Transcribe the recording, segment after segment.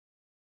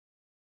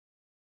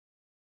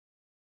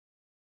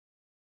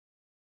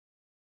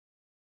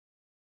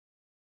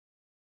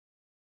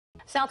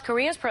South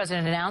Korea's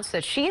president announced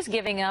that she is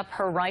giving up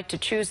her right to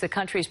choose the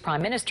country's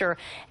prime minister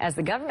as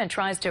the government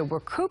tries to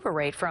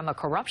recuperate from a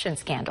corruption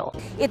scandal.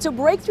 It's a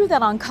breakthrough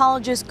that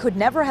oncologists could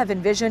never have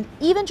envisioned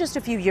even just a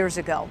few years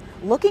ago,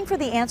 looking for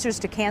the answers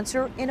to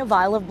cancer in a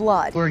vial of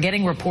blood. We're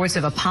getting reports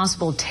of a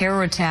possible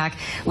terror attack,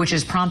 which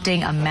is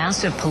prompting a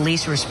massive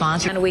police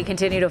response. And we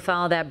continue to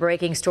follow that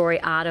breaking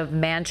story out of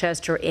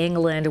Manchester,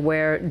 England,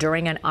 where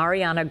during an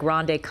Ariana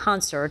Grande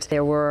concert,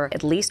 there were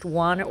at least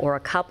one or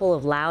a couple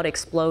of loud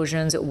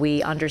explosions.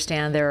 We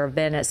understand there have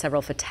been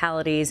several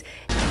fatalities.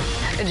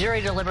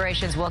 Jury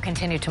deliberations will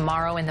continue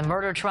tomorrow in the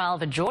murder trial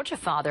of a Georgia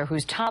father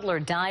whose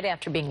toddler died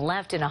after being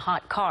left in a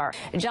hot car.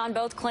 John,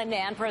 both Clinton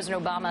and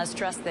President Obama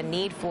stressed the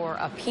need for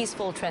a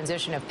peaceful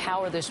transition of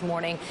power this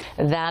morning.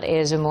 That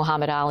is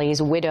Muhammad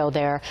Ali's widow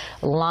there,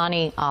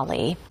 Lonnie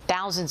Ali.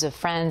 Thousands of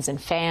friends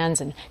and fans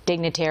and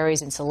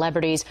dignitaries and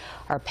celebrities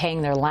are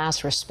paying their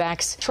last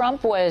respects.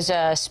 Trump was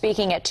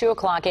speaking at 2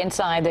 o'clock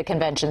inside the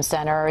convention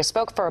center. He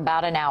spoke for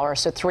about an hour,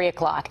 so 3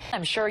 o'clock.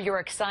 I'm sure you're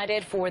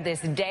excited for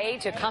this day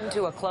to come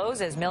to a close,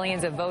 as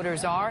millions of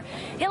voters are.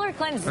 Hillary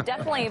Clinton's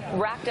definitely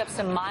racked up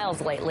some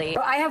miles lately.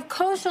 I have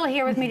Kaushal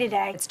here with me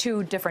today. It's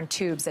two different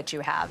tubes that you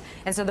have.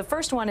 And so the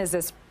first one is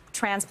this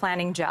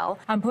transplanting gel.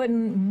 I'm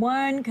putting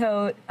one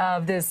coat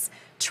of this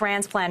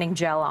transplanting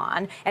gel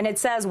on, and it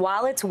says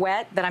while it's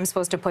wet that I'm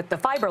supposed to put the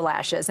fiber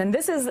lashes. And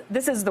this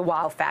is the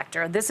wow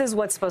factor. This is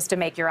what's supposed to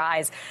make your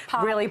eyes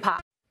really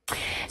pop.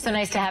 So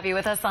nice to have you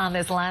with us on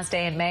this last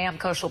day in May. I'm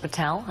Kaushal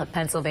Patel, a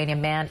Pennsylvania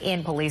man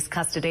in police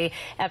custody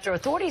after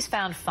authorities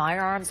found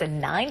firearms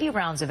and 90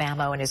 rounds of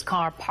ammo in his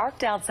car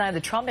parked outside the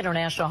Trump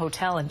International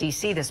Hotel in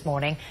D.C. this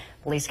morning.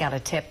 Police got a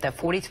tip that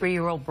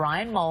 43-year-old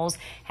Brian Moles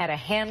had a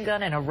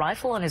handgun and a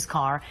rifle in his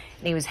car,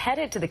 and he was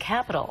headed to the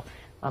Capitol.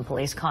 When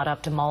police caught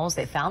up to Moles,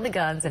 they found the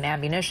guns and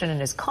ammunition in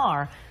his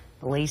car.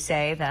 Police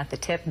say that the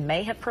tip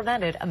may have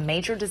prevented a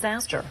major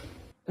disaster.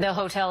 The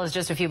hotel is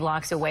just a few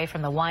blocks away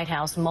from the White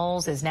House.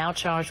 Moles is now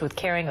charged with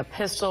carrying a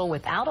pistol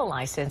without a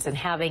license and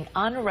having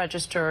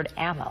unregistered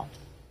ammo.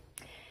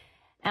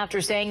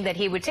 After saying that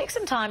he would take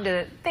some time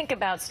to think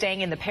about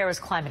staying in the Paris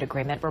Climate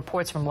Agreement,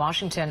 reports from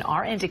Washington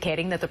are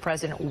indicating that the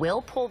president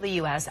will pull the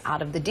U.S.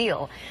 out of the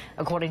deal.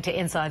 According to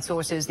inside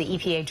sources, the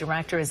EPA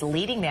director is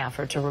leading the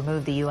effort to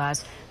remove the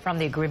U.S. from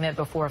the agreement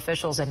before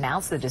officials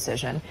announce the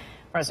decision.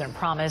 The president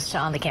promised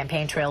on the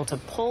campaign trail to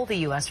pull the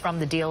U.S. from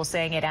the deal,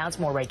 saying it adds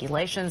more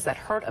regulations that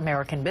hurt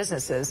American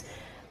businesses.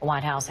 The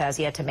White House has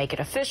yet to make it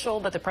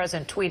official, but the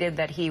president tweeted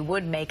that he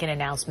would make an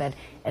announcement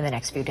in the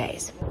next few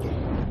days.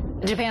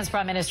 Japan's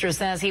prime minister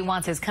says he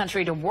wants his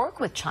country to work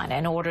with China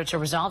in order to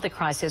resolve the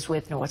crisis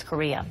with North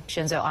Korea.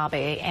 Shinzo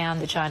Abe and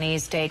the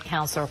Chinese state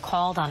councilor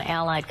called on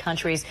allied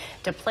countries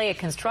to play a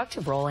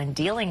constructive role in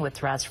dealing with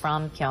threats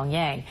from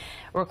Pyongyang.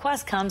 A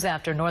request comes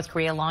after North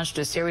Korea launched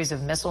a series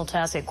of missile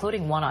tests,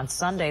 including one on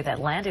Sunday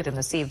that landed in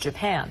the Sea of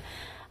Japan.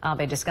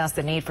 Abe discussed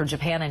the need for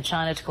Japan and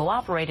China to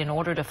cooperate in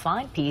order to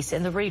find peace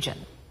in the region.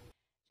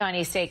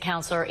 Chinese state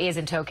councilor is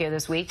in Tokyo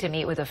this week to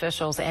meet with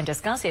officials and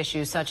discuss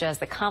issues such as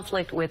the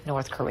conflict with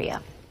North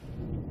Korea.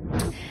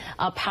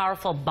 A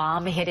powerful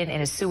bomb hidden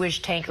in a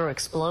sewage tanker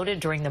exploded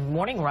during the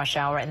morning rush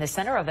hour in the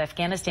center of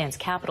Afghanistan's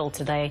capital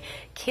today,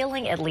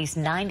 killing at least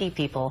 90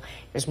 people.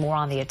 There's more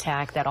on the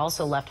attack that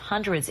also left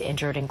hundreds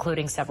injured,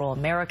 including several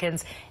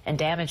Americans, and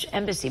damaged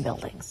embassy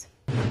buildings.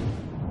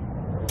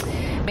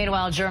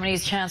 Meanwhile,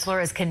 Germany's chancellor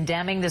is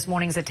condemning this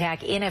morning's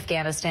attack in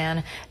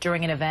Afghanistan.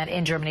 During an event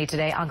in Germany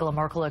today, Angela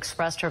Merkel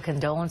expressed her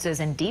condolences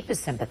and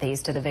deepest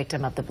sympathies to the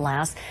victim of the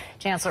blast.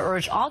 Chancellor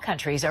urged all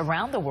countries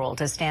around the world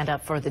to stand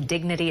up for the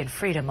dignity and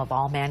freedom of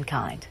all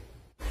mankind.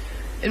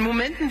 In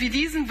moments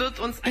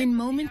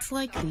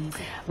like these,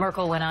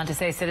 Merkel went on to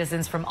say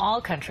citizens from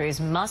all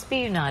countries must be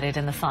united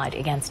in the fight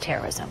against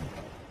terrorism.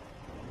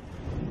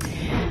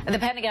 The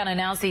Pentagon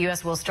announced the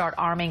U.S. will start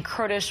arming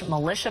Kurdish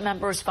militia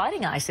members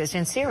fighting ISIS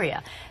in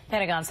Syria. The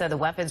Pentagon said the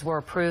weapons were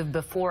approved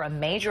before a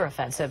major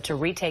offensive to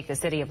retake the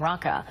city of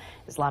Raqqa.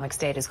 Islamic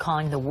State is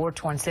calling the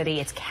war-torn city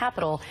its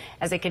capital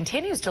as it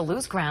continues to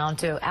lose ground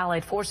to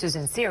allied forces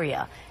in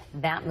Syria.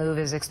 That move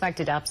is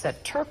expected to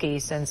upset Turkey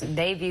since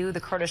they view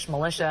the Kurdish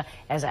militia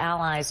as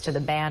allies to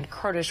the banned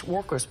Kurdish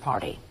Workers'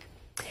 Party.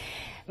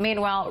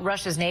 Meanwhile,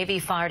 Russia's Navy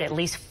fired at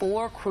least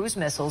 4 cruise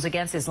missiles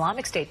against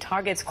Islamic State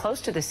targets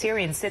close to the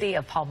Syrian city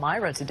of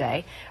Palmyra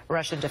today.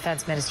 Russian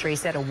Defense Ministry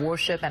said a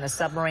warship and a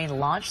submarine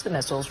launched the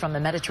missiles from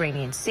the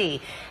Mediterranean Sea.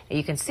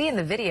 You can see in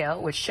the video,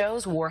 which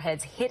shows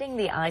warheads hitting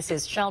the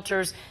ISIS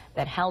shelters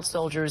that held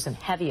soldiers and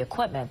heavy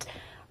equipment.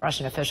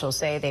 Russian officials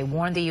say they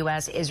warned the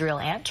U.S., Israel,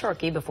 and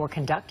Turkey before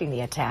conducting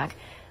the attack.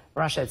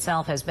 Russia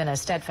itself has been a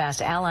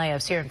steadfast ally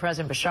of Syrian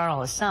President Bashar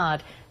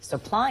al-Assad,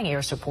 supplying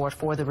air support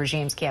for the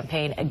regime's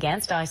campaign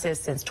against ISIS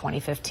since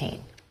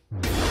 2015.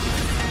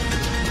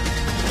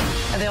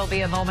 There'll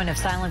be a moment of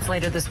silence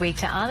later this week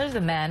to honor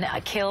the men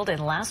killed in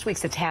last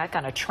week's attack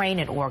on a train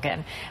in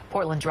Oregon.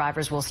 Portland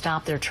drivers will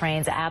stop their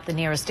trains at the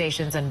nearest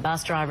stations, and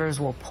bus drivers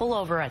will pull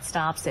over at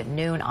stops at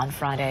noon on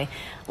Friday.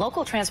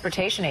 Local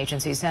transportation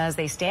agency says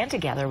they stand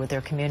together with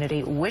their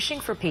community, wishing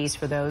for peace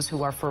for those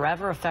who are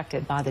forever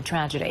affected by the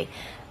tragedy.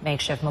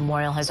 Makeshift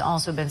memorial has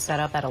also been set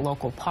up at a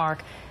local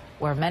park,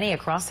 where many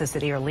across the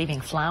city are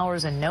leaving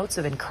flowers and notes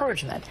of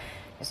encouragement.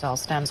 This all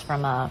stems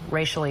from a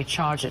racially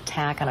charged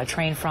attack on a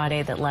train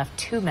Friday that left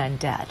 2 men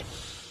dead.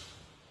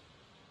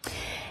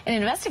 An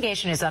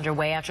investigation is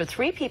underway after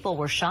 3 people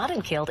were shot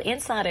and killed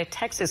inside a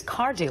Texas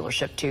car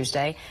dealership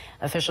Tuesday.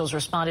 Officials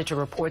responded to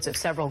reports of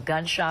several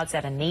gunshots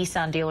at a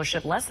Nissan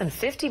dealership less than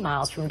 50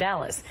 miles from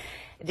Dallas.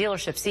 The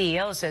dealership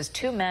CEO says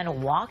 2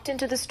 men walked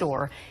into the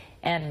store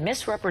and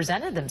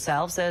misrepresented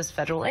themselves as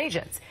federal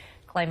agents,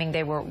 claiming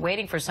they were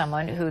waiting for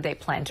someone who they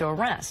planned to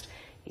arrest.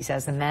 He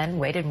says the men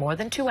waited more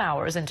than 2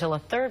 hours until a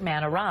 3rd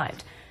man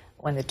arrived.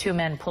 When the 2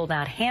 men pulled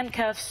out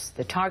handcuffs,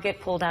 the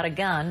target pulled out a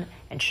gun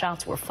and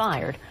shots were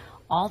fired.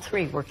 All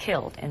 3 were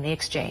killed in the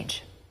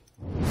exchange.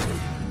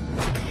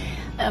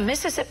 A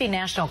Mississippi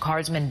National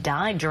Guardsman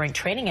died during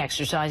training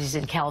exercises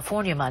in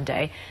California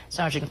Monday.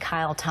 Sergeant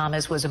Kyle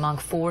Thomas was among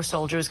 4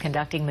 soldiers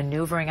conducting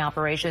maneuvering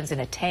operations in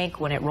a tank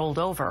when it rolled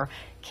over,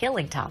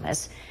 killing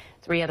Thomas.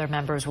 3 other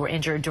members were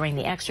injured during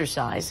the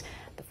exercise.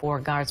 The 4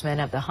 guardsmen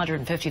of the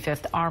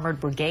 155th Armored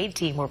Brigade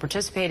team were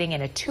participating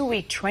in a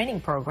 2-week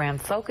training program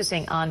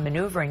focusing on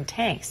maneuvering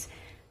tanks.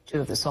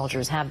 2 of the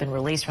soldiers have been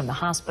released from the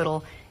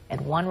hospital,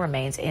 and 1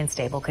 remains in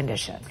stable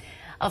condition.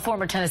 A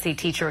former Tennessee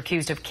teacher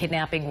accused of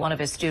kidnapping one of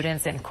his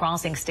students and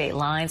crossing state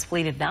lines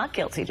pleaded not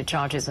guilty to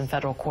charges in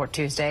federal court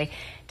Tuesday.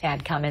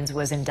 Tad Cummins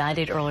was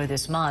indicted earlier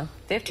this month.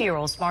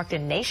 50-year-old sparked a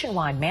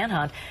nationwide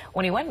manhunt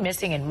when he went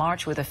missing in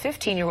March with a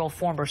 15-year-old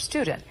former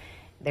student.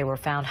 They were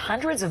found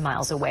hundreds of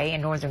miles away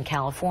in Northern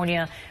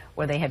California,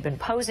 where they had been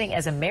posing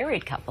as a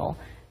married couple.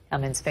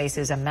 Cummins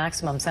faces a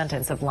maximum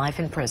sentence of life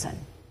in prison.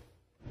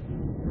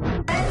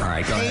 All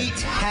right, go ahead.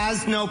 Hate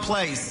has no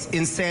place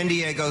in San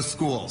Diego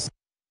schools.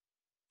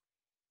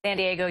 San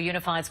Diego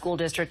Unified School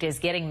District is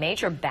getting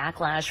major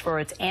backlash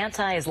for its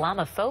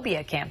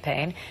anti-Islamophobia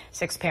campaign.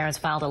 6 parents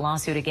filed a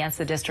lawsuit against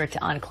the district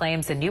on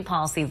claims the new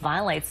policy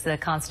violates the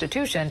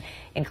Constitution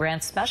and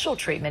grants special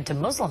treatment to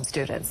Muslim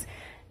students.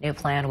 New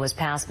plan was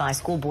passed by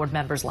school board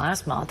members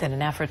last month in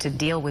an effort to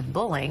deal with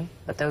bullying,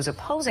 but those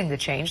opposing the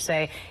change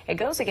say it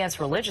goes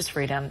against religious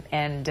freedom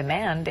and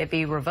demand it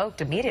be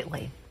revoked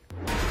immediately.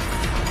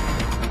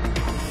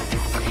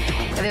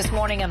 This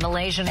morning, a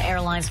Malaysian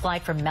Airlines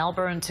flight from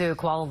Melbourne to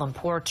Kuala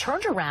Lumpur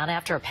turned around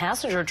after a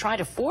passenger tried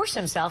to force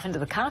himself into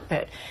the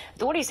cockpit.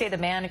 Authorities say the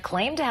man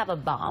claimed to have a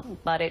bomb,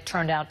 but it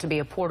turned out to be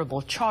a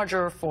portable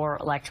charger for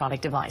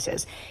electronic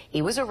devices.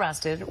 He was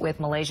arrested,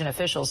 with Malaysian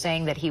officials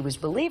saying that he was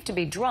believed to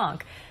be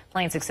drunk.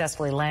 Plane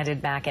successfully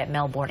landed back at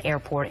Melbourne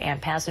Airport, and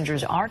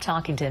passengers are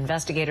talking to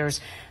investigators.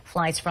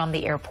 Flights from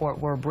the airport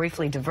were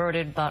briefly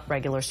diverted, but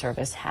regular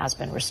service has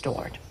been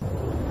restored.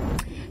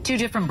 2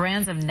 different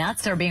brands of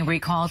nuts are being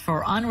recalled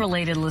for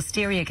unrelated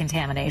listeria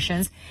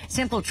contaminations.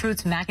 Simple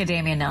Truth's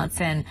macadamia nuts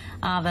and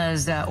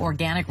Ava's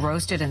organic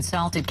roasted and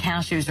salted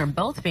cashews are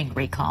both being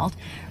recalled.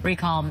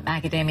 Recalled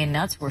macadamia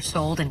nuts were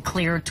sold in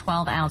clear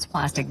 12-ounce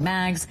plastic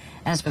bags.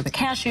 As for the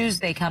cashews,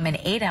 they come in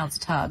 8-ounce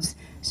tubs.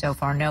 So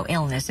far, no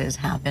illnesses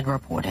have been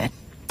reported.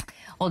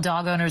 Well,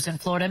 dog owners in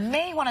Florida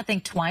may want to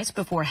think twice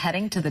before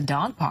heading to the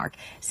dog park.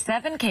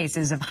 7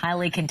 cases of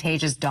highly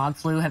contagious dog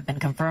flu have been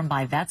confirmed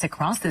by vets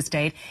across the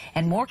state,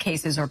 and more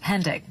cases are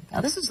pending.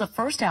 Now, this is the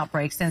first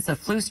outbreak since the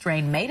flu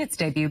strain made its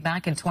debut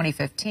back in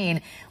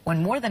 2015,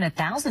 when more than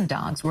 1,000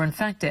 dogs were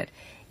infected.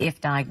 If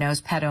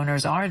diagnosed, pet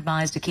owners are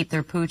advised to keep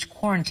their pooch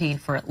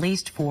quarantined for at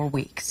least 4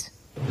 weeks.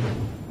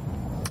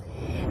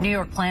 New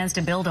York plans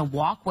to build a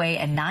walkway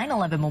and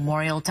 9/11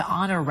 memorial to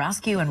honor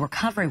rescue and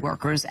recovery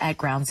workers at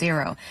Ground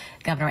Zero.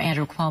 Governor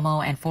Andrew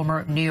Cuomo and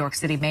former New York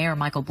City Mayor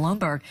Michael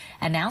Bloomberg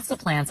announced the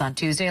plans on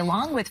Tuesday,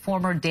 along with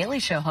former Daily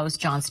Show host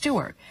Jon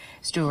Stewart.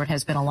 Stewart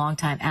has been a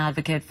longtime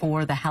advocate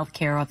for the health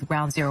care of the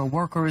Ground Zero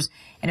workers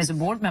and is a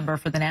board member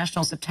for the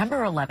National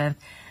September 11th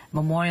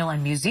Memorial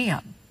and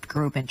Museum. The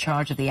group in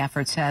charge of the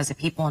effort says the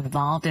people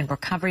involved in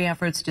recovery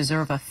efforts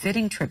deserve a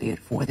fitting tribute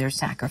for their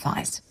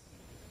sacrifice.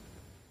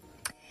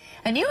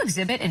 A new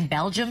exhibit in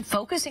Belgium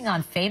focusing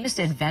on famous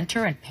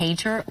inventor and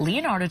painter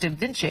Leonardo da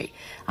Vinci.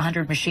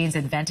 100 machines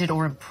invented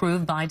or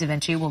improved by da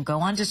Vinci will go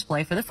on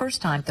display for the first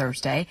time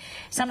Thursday.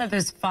 Some of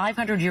his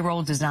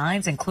 500-year-old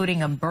designs,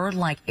 including a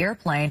bird-like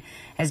airplane,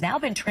 has now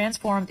been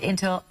transformed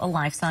into a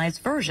life-size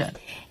version.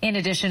 In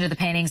addition to the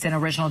paintings and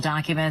original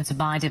documents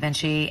by da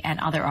Vinci and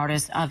other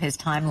artists of his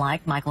time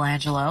like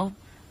Michelangelo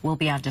will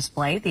be on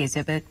display. The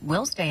exhibit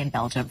will stay in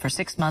Belgium for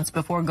 6 months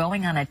before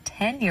going on a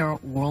 10-year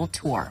world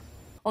tour.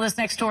 Well, this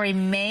next story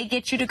may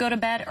get you to go to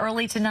bed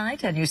early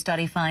tonight. A new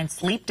study finds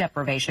sleep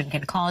deprivation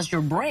can cause your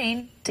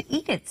brain to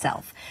eat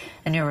itself.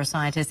 A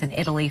neuroscientist in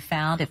Italy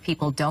found if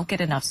people don't get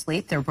enough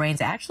sleep, their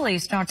brains actually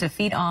start to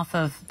feed off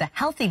of the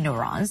healthy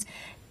neurons.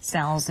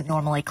 Cells that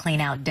normally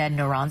clean out dead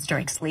neurons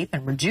during sleep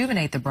and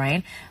rejuvenate the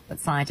brain. But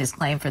scientists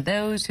claim for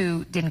those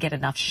who didn't get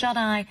enough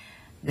shut-eye,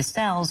 the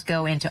cells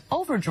go into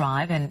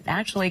overdrive and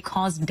actually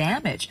cause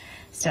damage.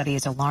 Study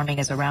is alarming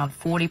as around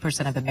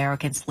 40% of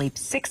Americans sleep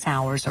 6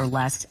 hours or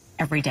less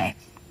every day.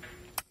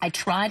 I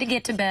try to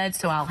get to bed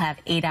so I'll have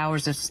 8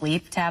 hours of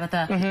sleep,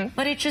 Tabitha,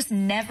 but it just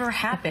never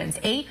happens.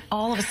 8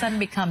 all of a sudden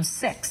becomes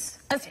 6.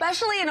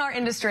 Especially in our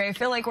industry, I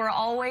feel like we're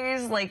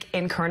always like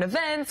in current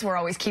events. We're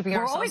always keeping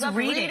ourselves up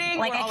reading.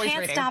 Like I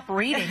can't stop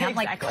reading. I'm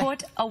Exactly. like,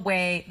 put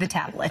away the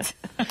tablet.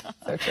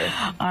 So true.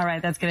 All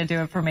right, that's going to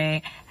do it for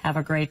me. Have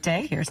a great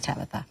day. Here's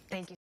Tabitha.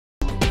 Thank you.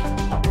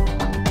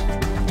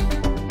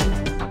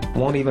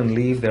 Won't even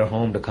leave their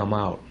home to come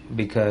out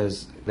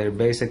because they're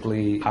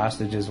basically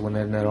hostages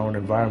within their own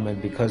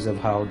environment because of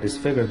how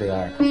disfigured they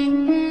are.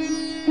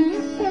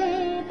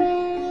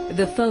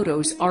 The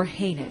photos are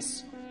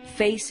heinous.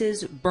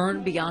 Faces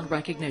burned beyond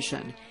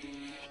recognition.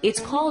 It's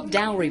called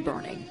dowry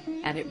burning,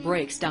 and it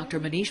breaks Dr.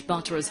 Manish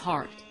Batra's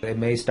heart. It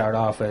may start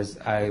off as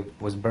I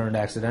was burned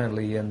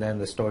accidentally, and then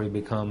the story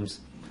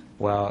becomes,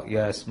 well,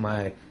 yes,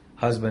 my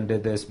husband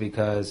did this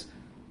because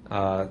we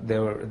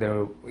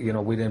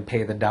didn't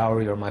pay the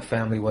dowry, or my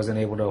family wasn't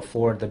able to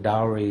afford the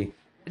dowry.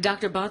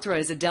 Dr. Batra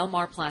is a Del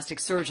Mar plastic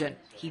surgeon.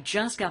 He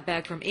just got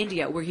back from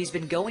India, where he's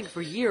been going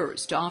for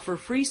years to offer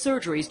free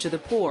surgeries to the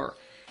poor.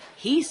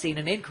 He's seen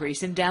an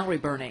increase in dowry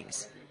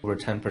burnings. Over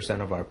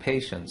 10% of our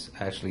patients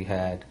actually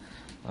had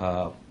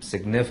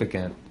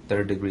significant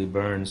third-degree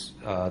burns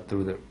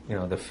through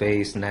the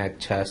face, neck,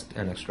 chest,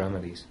 and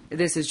extremities.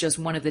 This is just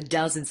one of the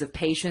dozens of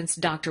patients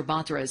Dr.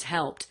 Batra has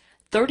helped.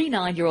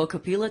 39-year-old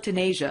Kapila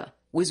Taneja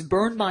was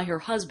burned by her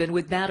husband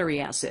with battery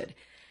acid.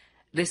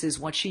 This is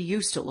what she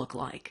used to look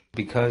like.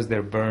 Because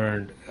they're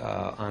burned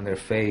on their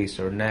face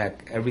or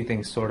neck,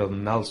 everything sort of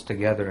melts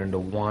together into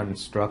one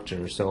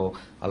structure. So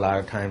a lot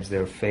of times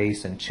their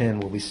face and chin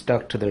will be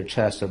stuck to their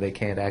chest so they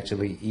can't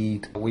actually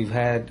eat. We've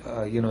had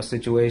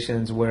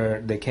situations where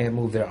they can't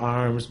move their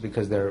arms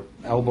because their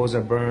elbows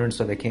are burned,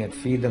 so they can't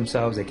feed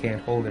themselves, they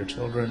can't hold their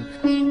children.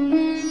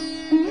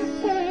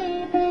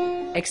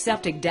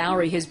 Accepting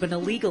dowry has been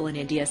illegal in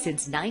India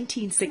since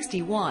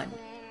 1961.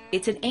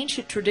 It's an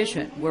ancient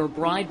tradition where a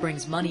bride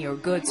brings money or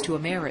goods to a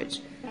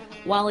marriage.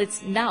 While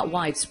it's not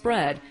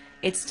widespread,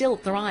 it still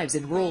thrives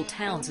in rural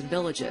towns and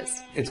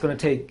villages. It's going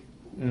to take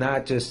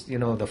not just,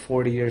 the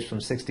 40 years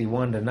from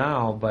 61 to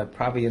now, but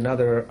probably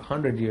another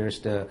 100 years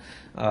to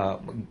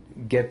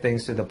get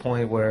things to the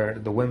point where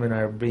the women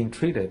are being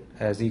treated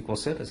as equal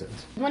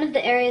citizens. One of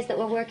the areas that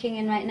we're working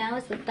in right now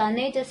is the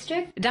Thane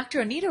district. Dr.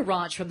 Anita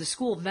Raj from the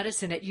School of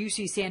Medicine at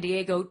UC San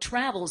Diego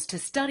travels to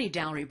study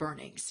dowry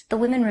burnings. The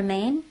women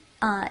remain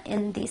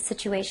in these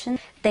situations.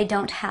 They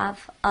don't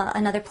have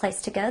another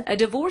place to go. A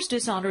divorce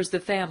dishonors the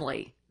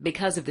family.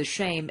 Because of the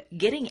shame,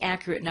 getting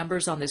accurate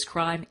numbers on this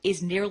crime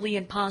is nearly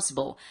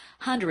impossible.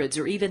 Hundreds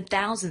or even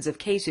thousands of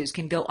cases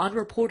can go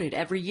unreported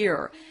every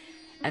year.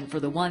 And for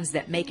the ones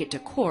that make it to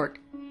court,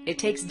 it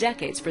takes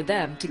decades for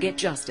them to get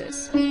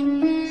justice.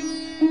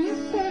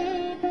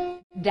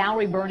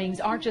 Dowry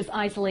burnings aren't just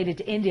isolated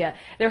to India.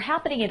 They're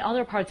happening in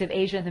other parts of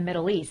Asia and the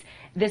Middle East.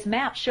 This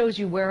map shows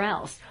you where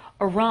else.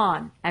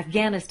 Iran,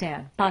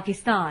 Afghanistan,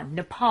 Pakistan,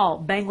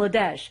 Nepal,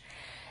 Bangladesh.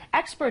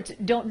 Experts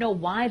don't know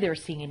why they're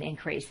seeing an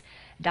increase.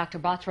 Dr.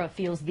 Batra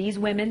feels these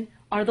women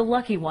are the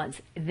lucky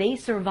ones. They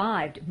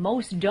survived.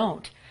 Most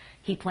don't.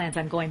 He plans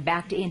on going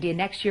back to India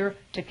next year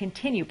to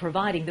continue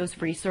providing those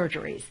free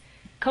surgeries.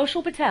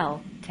 Kaushal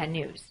Patel, 10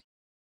 News.